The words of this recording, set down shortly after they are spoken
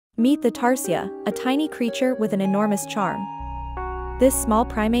Meet the Tarsier, a tiny creature with an enormous charm. This small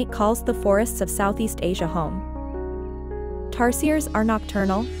primate calls the forests of Southeast Asia home. Tarsiers are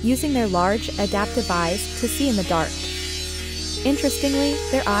nocturnal, using their large, adaptive eyes to see in the dark. Interestingly,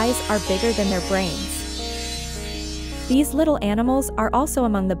 their eyes are bigger than their brains. These little animals are also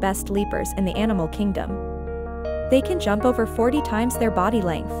among the best leapers in the animal kingdom. They can jump over 40 times their body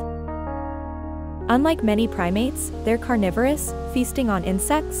length. Unlike many primates, they're carnivorous, feasting on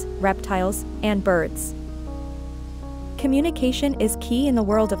insects, reptiles, and birds. Communication is key in the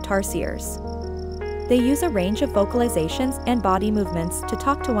world of tarsiers. They use a range of vocalizations and body movements to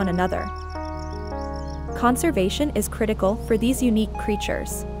talk to one another. Conservation is critical for these unique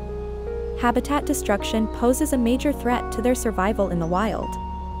creatures. Habitat destruction poses a major threat to their survival in the wild.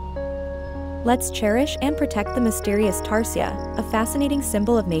 Let's cherish and protect the mysterious tarsier, a fascinating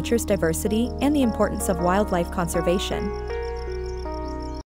symbol of nature's diversity and the importance of wildlife conservation.